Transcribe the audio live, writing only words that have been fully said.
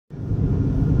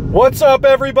What's up,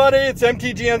 everybody? It's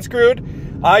MTG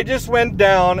Unscrewed. I just went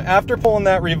down after pulling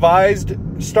that revised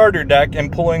starter deck and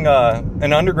pulling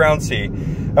an Underground Sea.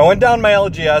 I went down my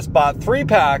LGS, bought 3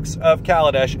 packs of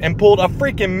Kaladesh, and pulled a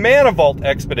freaking Mana Vault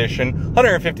Expedition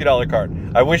 $150 card.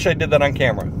 I wish I did that on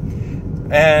camera.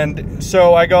 And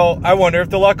so I go, I wonder if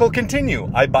the luck will continue.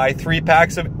 I buy 3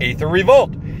 packs of Aether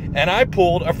Revolt, and I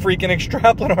pulled a freaking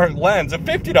Extraplanar Lens, a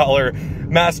 $50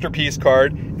 Masterpiece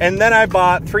card. And then I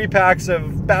bought 3 packs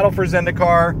of Battle for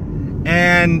Zendikar,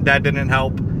 and that didn't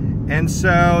help. And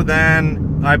so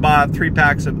then I bought 3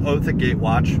 packs of Oath of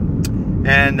Gatewatch,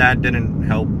 and that didn't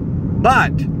help.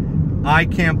 But I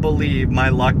can't believe my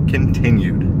luck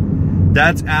continued.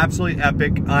 That's absolutely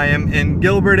epic. I am in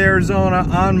Gilbert, Arizona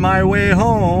on my way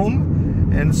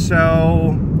home. And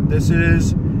so this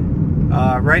is,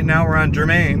 right now we're on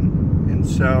Germain. And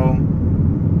so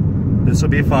this will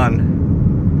be fun.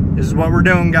 This is what we're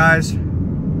doing, guys.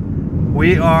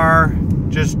 We are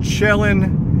just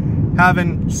chilling,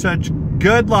 having such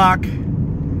good luck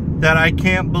that I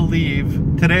can't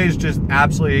believe. Today is just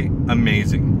absolutely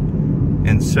amazing.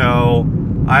 And so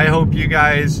I hope you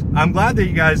guys, I'm glad that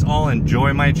you guys all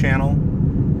enjoy my channel.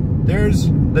 There's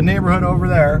the neighborhood over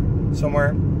there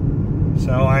somewhere.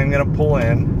 So I'm gonna pull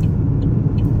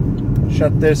in,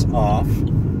 shut this off.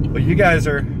 But you guys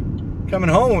are coming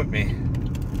home with me.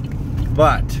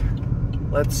 But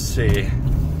let's see.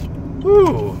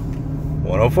 Woo,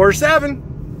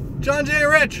 1047, John J.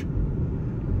 Rich.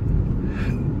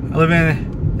 I live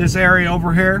in this area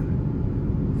over here.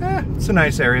 It's a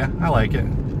nice area. I like it.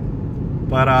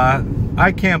 But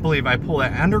I can't believe I pulled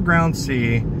that Underground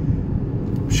Sea.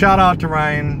 Shout out to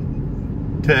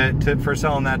Ryan for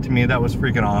selling that to me. That was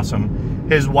freaking awesome.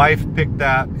 His wife picked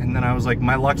that, and then I was like,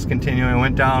 my luck's continuing. I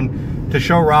went down to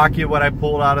show Rocky what I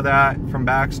pulled out of that from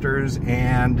Baxter's,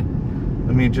 and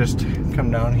let me just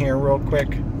come down here real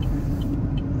quick.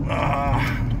 I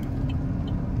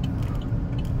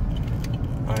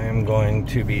am going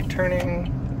to be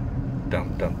turning.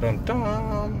 Dum dum dum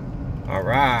dum. All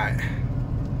right.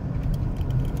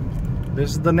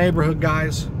 This is the neighborhood,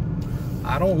 guys.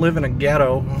 I don't live in a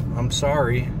ghetto. I'm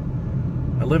sorry.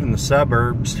 I live in the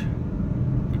suburbs.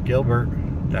 Gilbert.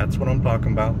 That's what I'm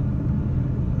talking about.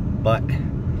 But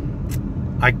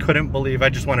I couldn't believe, I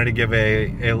just wanted to give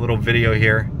a little video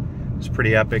here. It's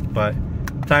pretty epic, but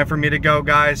time for me to go,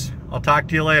 guys. I'll talk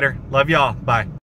to you later. Love y'all. Bye.